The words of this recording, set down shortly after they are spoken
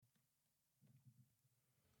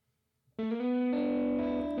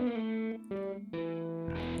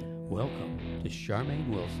Welcome to Charmaine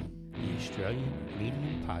Wilson, the Australian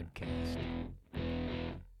Medium Podcast.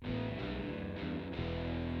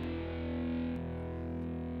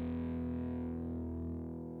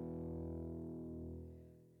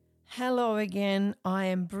 Hello again. I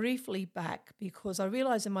am briefly back because I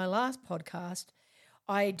realised in my last podcast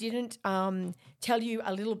I didn't tell you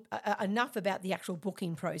enough about the actual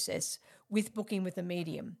booking process with booking with a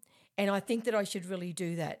medium, and I think that I should really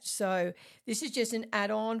do that. So this is just an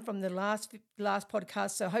add-on from the last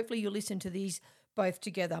podcast. So hopefully you'll listen to these both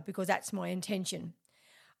together because that's my intention.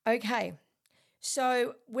 Okay.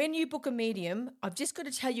 So when you book a medium, I've just got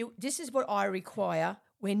to tell you this is what I require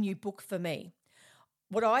when you book for me.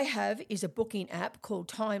 What I have is a booking app called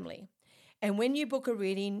Timely. And when you book a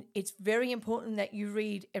reading, it's very important that you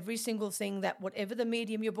read every single thing that whatever the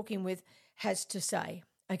medium you're booking with has to say,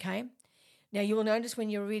 okay? Now, you will notice when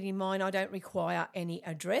you're reading mine, I don't require any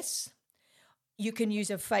address. You can use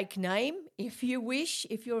a fake name if you wish,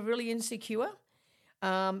 if you're really insecure.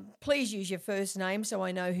 Please use your first name so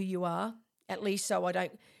I know who you are, at least so I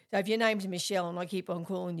don't. So if your name's Michelle and I keep on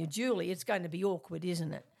calling you Julie, it's going to be awkward,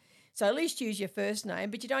 isn't it? So at least use your first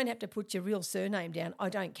name, but you don't have to put your real surname down. I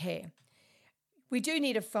don't care. We do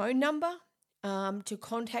need a phone number to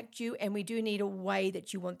contact you, and we do need a way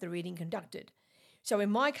that you want the reading conducted. So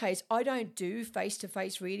in my case, I don't do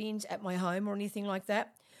face-to-face readings at my home or anything like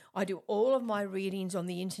that. I do all of my readings on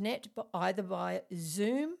the internet, but either by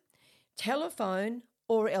Zoom, telephone,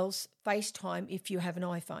 or else FaceTime if you have an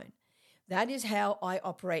iPhone. That is how I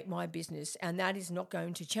operate my business, and that is not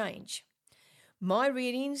going to change. My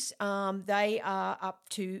readings, they are up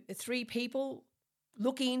to 3 people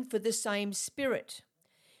looking for the same spirit.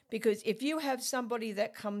 Because if you have somebody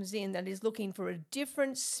that comes in that is looking for a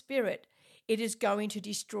different spirit, it is going to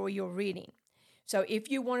destroy your reading. So if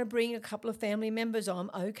you want to bring a couple of family members, I'm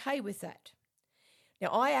okay with that. Now,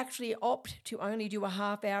 I actually opt to only do a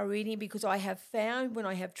half-hour reading because I have found when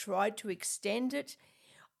I have tried to extend it,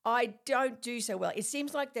 I don't do so well. It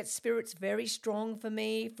seems like that spirit's very strong for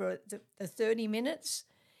me for the 30 minutes.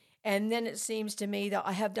 And then it seems to me that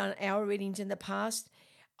I have done hour readings in the past.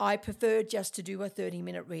 I prefer just to do a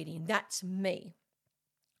 30-minute reading. That's me.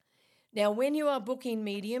 Now, when you are booking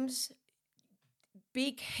mediums,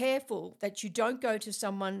 be careful that you don't go to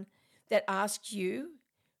someone that asks you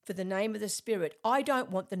for the name of the spirit. I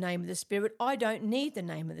don't want the name of the spirit. I don't need the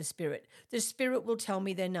name of the spirit. The spirit will tell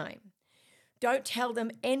me their name. Don't tell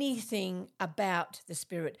them anything about the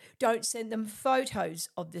spirit. Don't send them photos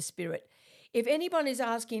of the spirit. If anyone is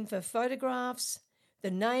asking for photographs,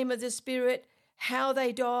 the name of the spirit, how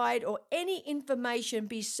they died, or any information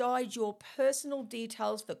besides your personal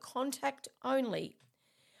details for contact only,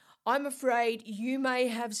 I'm afraid you may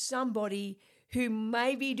have somebody who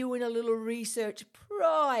may be doing a little research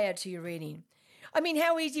prior to your reading. I mean,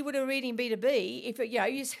 how easy would a reading be to be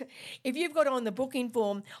if you've got on the booking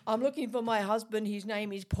form, I'm looking for my husband, his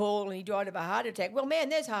name is Paul, and he died of a heart attack. Well, man,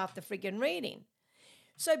 there's half the friggin' reading.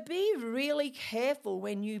 So be really careful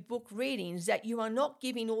when you book readings that you are not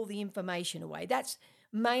giving all the information away. That's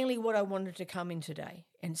mainly what I wanted to come in today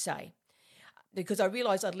and say, because I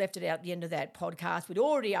realised I'd left it out at the end of that podcast. We'd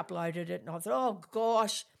already uploaded it, and I thought, oh,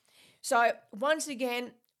 gosh. So once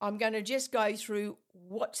again, I'm going to just go through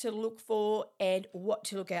what to look for and what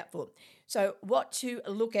to look out for. So what to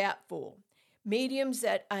look out for. Mediums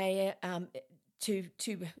that are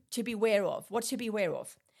to beware of. What to beware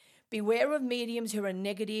of. Beware of mediums who are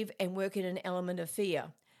negative and work in an element of fear.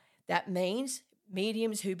 That means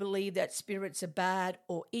mediums who believe that spirits are bad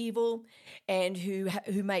or evil and who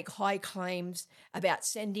make high claims about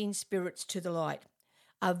sending spirits to the light.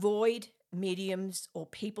 Avoid mediums or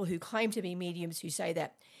people who claim to be mediums who say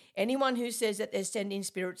that. Anyone who says that they're sending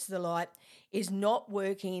spirits to the light is not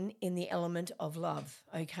working in the element of love,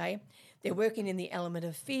 okay? They're working in the element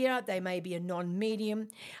of fear. They may be a non-medium.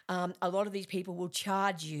 A lot of these people will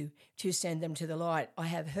charge you to send them to the light. I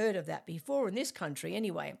have heard of that before in this country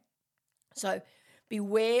anyway. So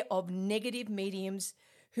beware of negative mediums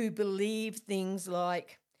who believe things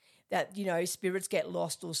like that, spirits get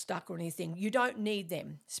lost or stuck or anything. You don't need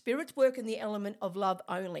them. Spirits work in the element of love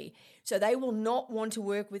only. So they will not want to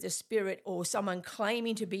work with a spirit or someone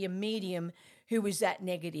claiming to be a medium who is that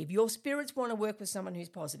negative. Your spirits want to work with someone who's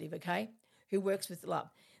positive, okay? Who works with love.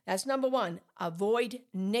 That's number one. Avoid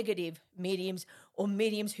negative mediums or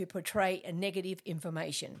mediums who portray a negative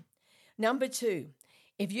information. Number two,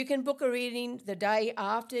 if you can book a reading the day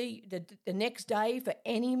after, the next day for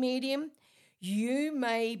any medium, you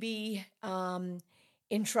may be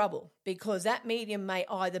in trouble because that medium may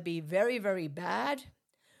either be very, very bad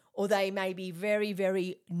or they may be very,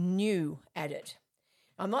 very new at it.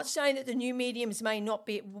 I'm not saying that the new mediums won't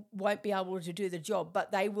be able to do the job,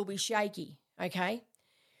 but they will be shaky, okay?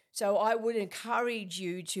 So I would encourage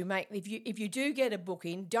you to if you do get a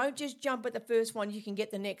booking, don't just jump at the first one you can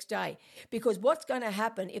get the next day, because what's going to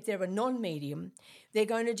happen if they're a non-medium, they're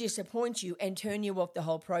going to disappoint you and turn you off the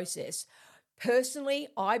whole process. Personally,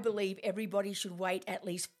 I believe everybody should wait at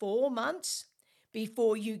least 4 months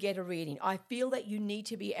before you get a reading. I feel that you need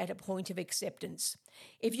to be at a point of acceptance.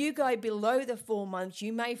 If you go below the 4 months,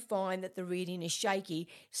 you may find that the reading is shaky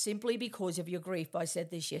simply because of your grief. I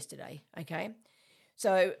said this yesterday, okay?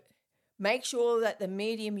 So make sure that the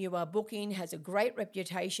medium you are booking has a great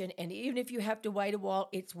reputation, and even if you have to wait a while,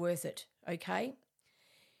 it's worth it, okay?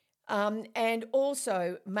 And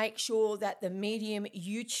also make sure that the medium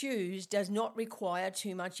you choose does not require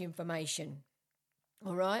too much information,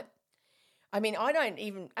 all right? I mean,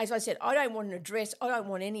 as I said, I don't want an address. I don't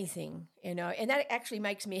want anything, and that actually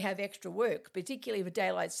makes me have extra work, particularly with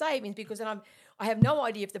daylight savings, because then I have no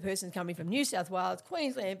idea if the person's coming from New South Wales,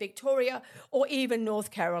 Queensland, Victoria, or even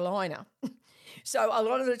North Carolina. So a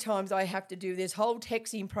lot of the times I have to do this whole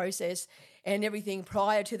texting process and everything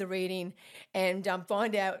prior to the reading, and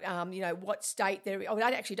find out, what state they're in.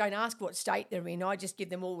 I actually don't ask what state they're in. I just give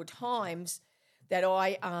them all the times that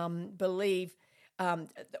I believe.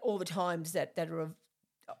 All the times that are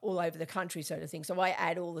all over the country, sort of thing. So I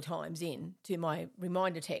add all the times in to my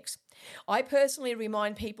reminder text. I personally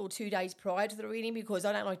remind people 2 days prior to the reading because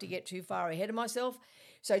I don't like to get too far ahead of myself.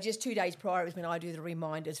 So just 2 days prior is when I do the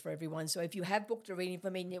reminders for everyone. So if you have booked a reading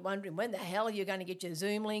for me and you're wondering when the hell you're going to get your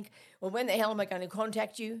Zoom link, or when the hell am I going to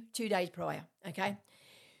contact you, 2 days prior, okay?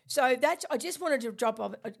 So I just wanted to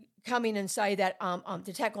come in and say that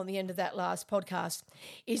to tack on the end of that last podcast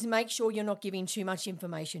is make sure you're not giving too much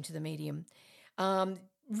information to the medium.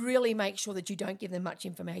 Really make sure that you don't give them much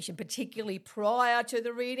information, particularly prior to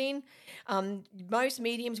the reading. Most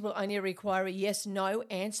mediums will only require a yes/no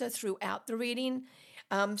answer throughout the reading.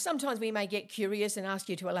 Sometimes we may get curious and ask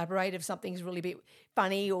you to elaborate if something's really a bit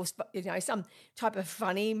funny, or some type of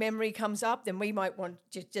funny memory comes up, then we might want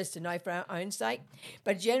just to know for our own sake.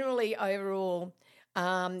 But generally, overall,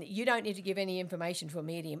 you don't need to give any information to a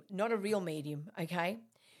medium, not a real medium, okay?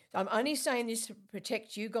 So I'm only saying this to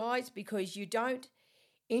protect you guys, because you don't,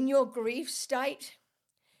 in your grief state,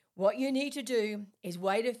 what you need to do is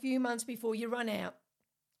wait a few months before you run out.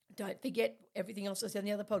 Don't forget everything else I said in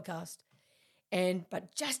the other podcast.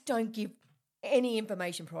 But just don't give any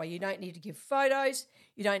information prior. You don't need to give photos.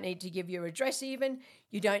 You don't need to give your address even.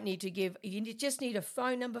 You just need a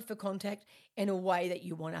phone number for contact and a way that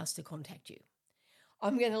you want us to contact you.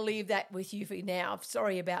 I'm going to leave that with you for now.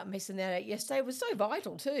 Sorry about missing that out yesterday. It was so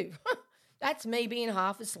vital too. That's me being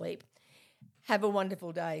half asleep. Have a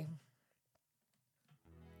wonderful day.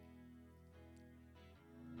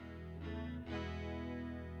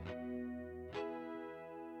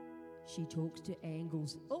 She talks to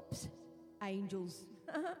angels. Oops, angels.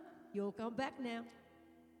 You'll come back now.